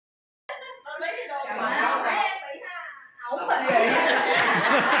Ổng bị.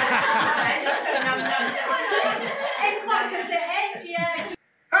 Em khoan cái xe em kia.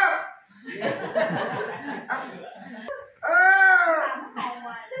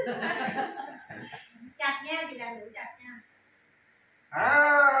 Chặt nha, chị làm đủ chặt nha.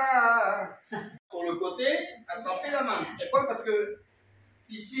 Sur le côté, attrapez la main. Pourquoi? Parce que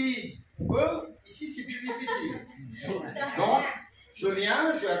ici, on peut, ici, c'est plus difficile. Donc, je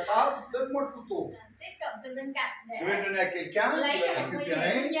viens, je attrape, donne-moi le couteau. Je vais le donner à quelqu'un qui va le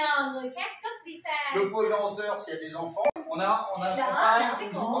récupérer. Le poser en hauteur s'il y a des enfants. On accompagne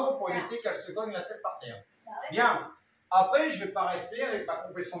toujours pour éviter qu'elle se cogne la tête par terre. Bien. Après, je ne vais pas rester avec ma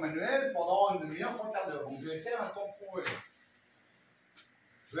compression manuelle pendant une demi-heure, 3 quarts d'heure. Donc, je vais faire un tampon relais.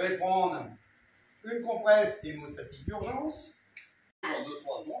 Je vais prendre une compresse hémostatique d'urgence. Dans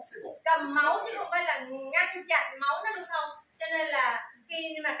 2-3 secondes, c'est bon. Cầm máu chứ không phải là ngăn chặn máu nó được không? Cho nên là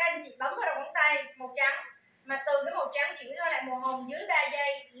khi mà các anh chị bấm vào đầu ngón tay màu trắng, mà từ cái màu trắng chuyển qua lại màu hồng dưới 3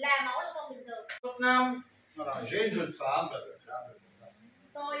 giây là máu lưu thông bình thường. Nam, voilà, j'ai une jeune femme.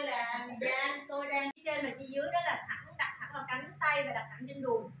 Tôi là Yann, tôi đang trên và chi dưới đó là đặt thẳng vào cánh tay và đặt thẳng trên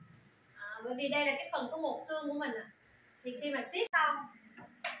đùi. Bởi vì đây là cái phần có một xương của mình. Thì khi mà siết xong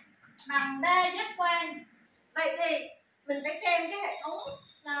bằng đa giác quan, vậy thì mình phải xem cái hệ thống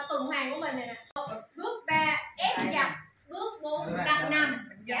tuần hoàn của mình này nè. Bước 3 ép chặt, bước 4 đặt nằm,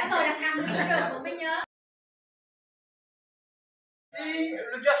 giả vờ đặt nằm cũng được, cũng phải nhớ. Le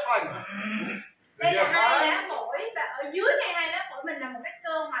diaphragme. Đây là 2 lá phổi và ở dưới ngay 2 lá phổi mình là một cái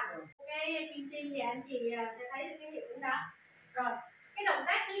cơ hoành. Cái kim tim và anh chị sẽ thấy được cái hiệu ứng đó. Rồi, cái động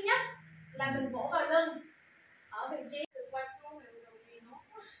tác thứ nhất là mình vỗ vào lưng ở vị trí từ qua xuống đầu tiên.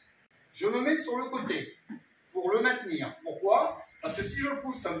 Je me mets sur le côté pour le maintenir. Pourquoi? Parce que si je le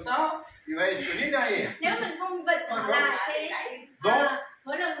pousse comme ça, il va espionner derrière. Nếu mình không vịt họ lại thì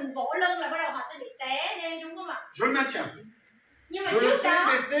mỗi lần mình vỗ lưng là bắt đầu họ sẽ bị té đi, đúng không ạ? Je le maintiens. Nhưng mà je le trước fais đó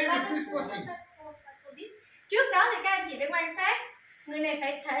baisser le plus possible. Trước đó thì các anh chị phải quan sát. Người này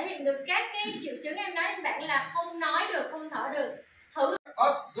phải thể hiện được các cái triệu chứng em nói với bạn là không nói được, không thở được. Thử.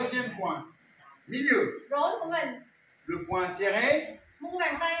 Hop, deuxième point. Milieu. Rốn của mình. Le point serré. Mu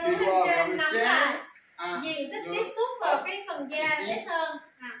bàn tay hướng lên trên, nắm lại. Diện tích tiếp xúc vào cái phần da vết thương.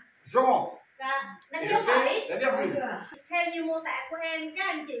 Je rentre. Và đánh dấu phẩy. Theo như mô tả của em, các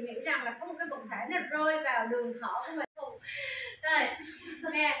anh chị nghĩ rằng là có một cái vật thể nó rơi vào đường thở của mình. Rồi,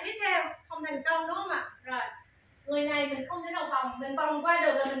 nè, tiếp theo không thành công đúng không ạ? Rồi, người này mình không thể nào vòng, mình vòng qua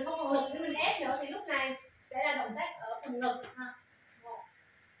được là mình không còn lực để mình ép nữa, thì lúc này sẽ là động tác ở phần ngực. 1,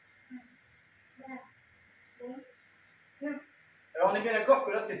 2, 3, 4, 5. Alors on est bien d'accord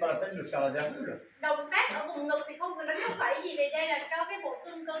que là c'est pas la peine de faire la virgule. Động tác ở vùng ngực thì không cần đánh dấu phẩy gì vì đây là có cái bộ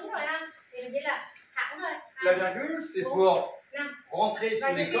xương cứng rồi ha. Thì chỉ là thẳng thôi. La virgule c'est pour rentrer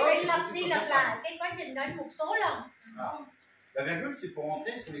sous les côtes. Phải lặp đi lặp lại cái quá trình đó một số lần. La virgule c'est pour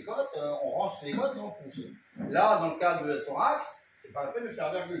rentrer sous les côtes, on rentre sous les côtes et on pousse. Là dans le cas de la thorax, c'est pas la peine de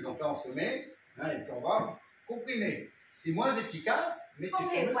faire la virgule. Donc là on se met et puis on va comprimer. C'est moins efficace mais c'est không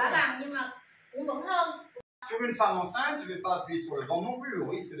hiệu quả bằng nhưng mà cũng vẫn hơn. Sur une femme enceinte, je ne vais pas appuyer sur le ventre non plus, au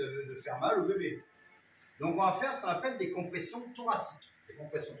risque de faire mal au bébé. Donc on va faire ce qu'on appelle des compressions thoraciques. Les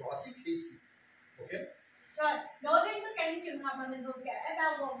compressions thoraciques, c'est ici. Ok? Rồi, đối với tất cả những trường hợp mà mình vừa kể,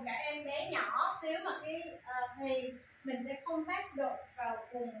 bao gồm cả em bé nhỏ xíu mà thì mình sẽ không tác động vào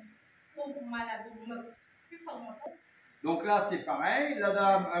vùng mà là vùng ngực, cái phần mà Donc là c'est pareil, la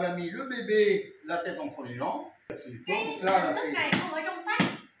dame elle a mis le bébé, la tête entre les jambes. Cái hình thức này không ở trong sách,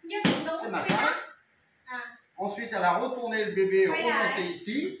 nhưng cũng đúng cái đó. Ensuite, elle a retourné le bébé, remonté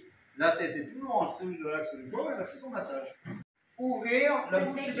ici. La tête est toujours en dessous de l'axe du corps. Elle a fait son massage. Ouvrir la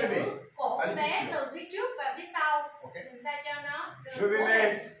bouche du bébé. Je vais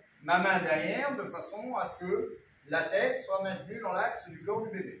mettre ma main derrière de façon à ce que la tête soit maintenue dans l'axe du corps du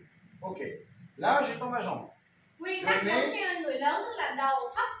bébé. Ok. Là, j'étends ma jambe. Je mets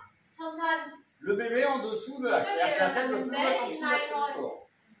le bébé en dessous de l'axe. C'est-à-dire que la tête ne peut pas être en dessous de l'axe du corps.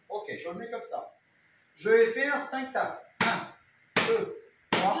 Ok, je le mets comme ça. Je vais faire 5 tapes. 1, 2,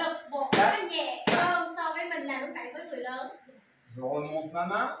 3, 4, 5. Je remonte ma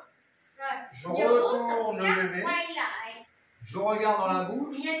main. Je retourne le bébé. Je regarde dans la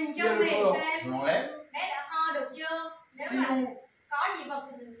bouche. Si elle est forte, je l'enlève. Sinon,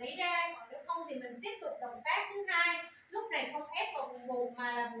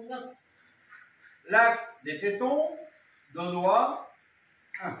 l'axe des tétons, 2 doigts.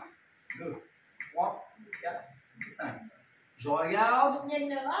 1, 2, 3, 4, 5. Je regarde. Et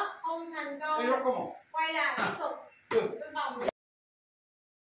je recommence. 1, 2.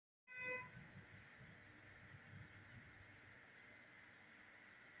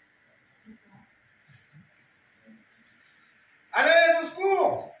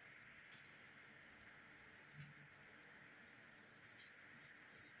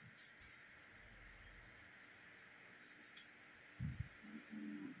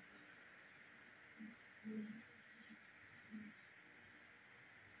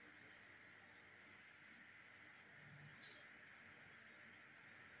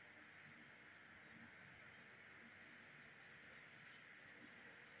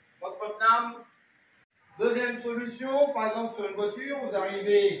 votre âme. Deuxième solution, par exemple sur une voiture, vous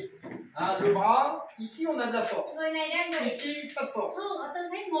arrivez à le bras, ici on a de la force, Người này đang bị ici pas de force. thương ở tư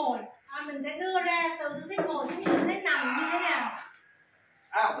thế ngồi. Mình sẽ đưa ra từ tư thế ngồi xuống tư thế nằm như thế nào.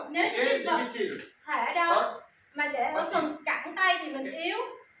 Ah, Nếu như ok, cái vật difficile. thể đó mà để ở phần cẳng tay thì mình yếu,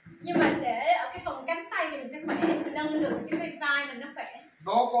 nhưng mà để ở cái phần cánh tay thì mình sẽ khỏe, mình nâng được cái vai mình nó khỏe.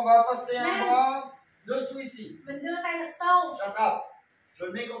 Donc on va passer un bras dessous ici. Mình đưa tay thật sâu. J'attrape, je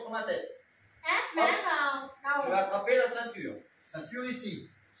le mets contre ma tête. Áp má vào đầu. Je vais attraper la ceinture. Ceinture ici.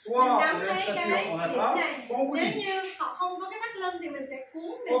 Soit on a une ceinture, on attrape, soit on Nếu bouge. như họ không có cái thắt lưng thì mình sẽ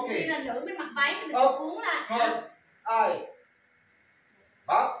cuốn, Ok. như là nữ bên mặt váy thì mình sẽ cuốn lại. Hop, aïe.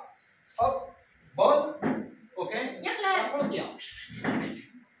 Hop, hop, bonne. Ok. Nhấc lên. Après on tient.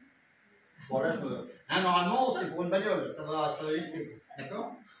 Bon là je me... Ah, normalement c'est pour une bagnole, ça va vite fait.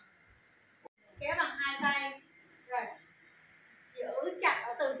 D'accord? Kéo bằng hai tay. Rồi. Giữ chặt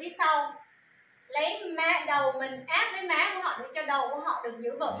ở từ phía sau. Lấy đầu mình áp lấy má của họ để cho đầu của họ được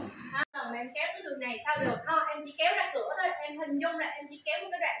giữ vững. Mà em kéo xuống đường này sao được? Không, em chỉ kéo ra cửa thôi. Em hình dung là em chỉ kéo một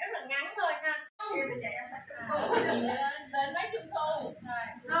cái đoạn rất là ngắn thôi ha. Em phải chạy lên mấy chung thu.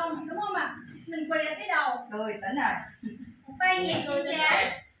 Không, đúng không ạ? Mình quỳ ra cái đầu. Rồi, tỉnh rồi. Một tay nhẹ trên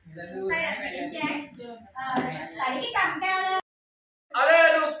trán. Một tay đặt nhẹ trên trán. Đẩy cái cằm cao lên.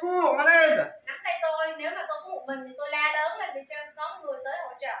 Allez, au secours, allez. Nắm tay tôi. Nếu mà tôi có một mình thì tôi la lớn lên để cho có người tới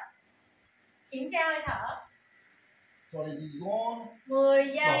hỗ trợ. Kiểm tra hơi thở. Sur les 10 secondes.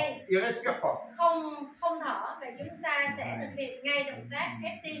 10 giây. Bon, il respire pas. Không thở. Vậy chúng ta sẽ thực hiện ngay động tác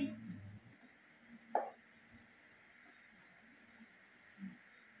ép tim.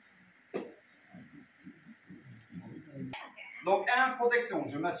 Donc, un, protection.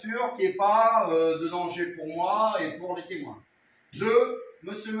 Je m'assure qu'il n'y ait pas de danger pour moi et pour les témoins. 2,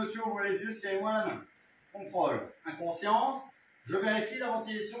 monsieur, ouvre les yeux, serrez-moi la main. Contrôle. Inconscience. Je vérifie la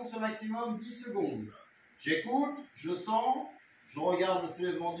ventilation sur maximum 10 secondes. J'écoute, je sens, je regarde le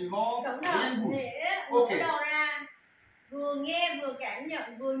soulèvement du ventre, rien ne bouge. Ok. Đầu ra, vừa nghe, vừa cảm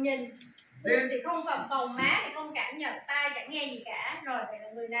nhận, vừa nhìn. Bụng thì không phập phồng, má thì không cảm nhận, tai chẳng nghe gì cả. Rồi, vậy là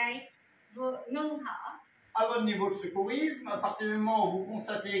người này vừa ngưng thở. À votre niveau de secourisme, à partir du moment où vous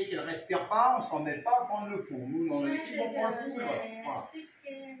constatez qu'il ne respire pas, on ne s'en met pas à prendre le pouls. Nous, dans l'équipe, on prend le pouls, mais voilà.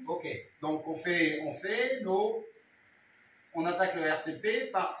 Ok, donc on attaque le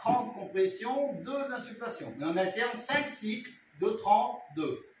RCP par 30 compressions, 2 insufflations. Et on alterne 5 cycles de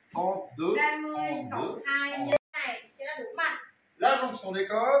 32. 32, 32, 32. La jonction des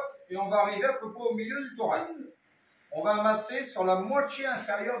côtes, et on va arriver à peu près au milieu du thorax. On va masser sur la moitié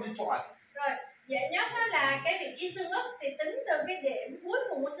inférieure du thorax. Rồi, dễ nhất là cái vị trí xương ức thì tính từ cái điểm cuối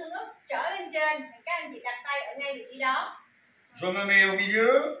cùng của xương ức trở lên trên. Các anh chị đặt tay ở ngay vị trí đó. Je me mets au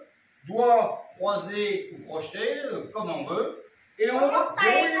milieu, doigts croisés ou projetés, comme on veut. Et on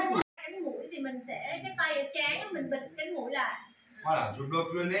verrouille les coudes. Cái mũi thì mình sẽ, cái tay ở trán mình bịt cái mũi lại. Voilà, je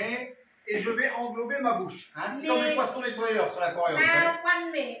bloque le nez et je vais englober ma bouche. Hein, c'est comme les poissons nettoyeurs sur l'aquarium. Bao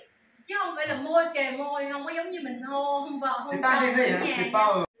quanh miệng, chứ không phải là môi kề môi, không có giống như mình hôn vợ hôn. C'est pas un baiser, hein, c'est pas...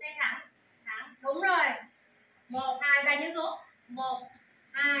 Tay thẳng, thẳng, đúng rồi. 1, 2, 3 nhớ xuống. 1,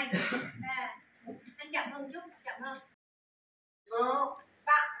 2, 3. Anh chậm hơn chút, chậm hơn.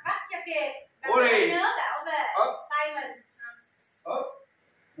 Bắt cho kịp. Nhớ bảo vệ tay mình. Hop,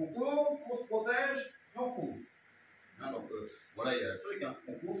 on tourne, on se protège et on couvre. Hein, donc voilà, il y a le truc, hein.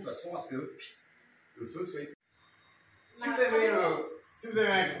 On couvre de façon à ce que le feu soit éteint. Si vous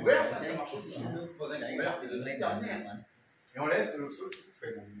avez un couvert, ça marche aussi. Hein. Posez un couvert et de terminer. Et on laisse le feu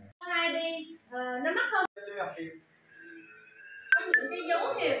s'étouffer. Hai đi, nó mắc hơn. Có những cái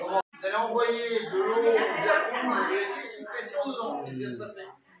dấu hiệu. Vous allez envoyer de l'eau, de la poudre, de l'équipe sous pression dedans. Qu'est-ce qui va se passer?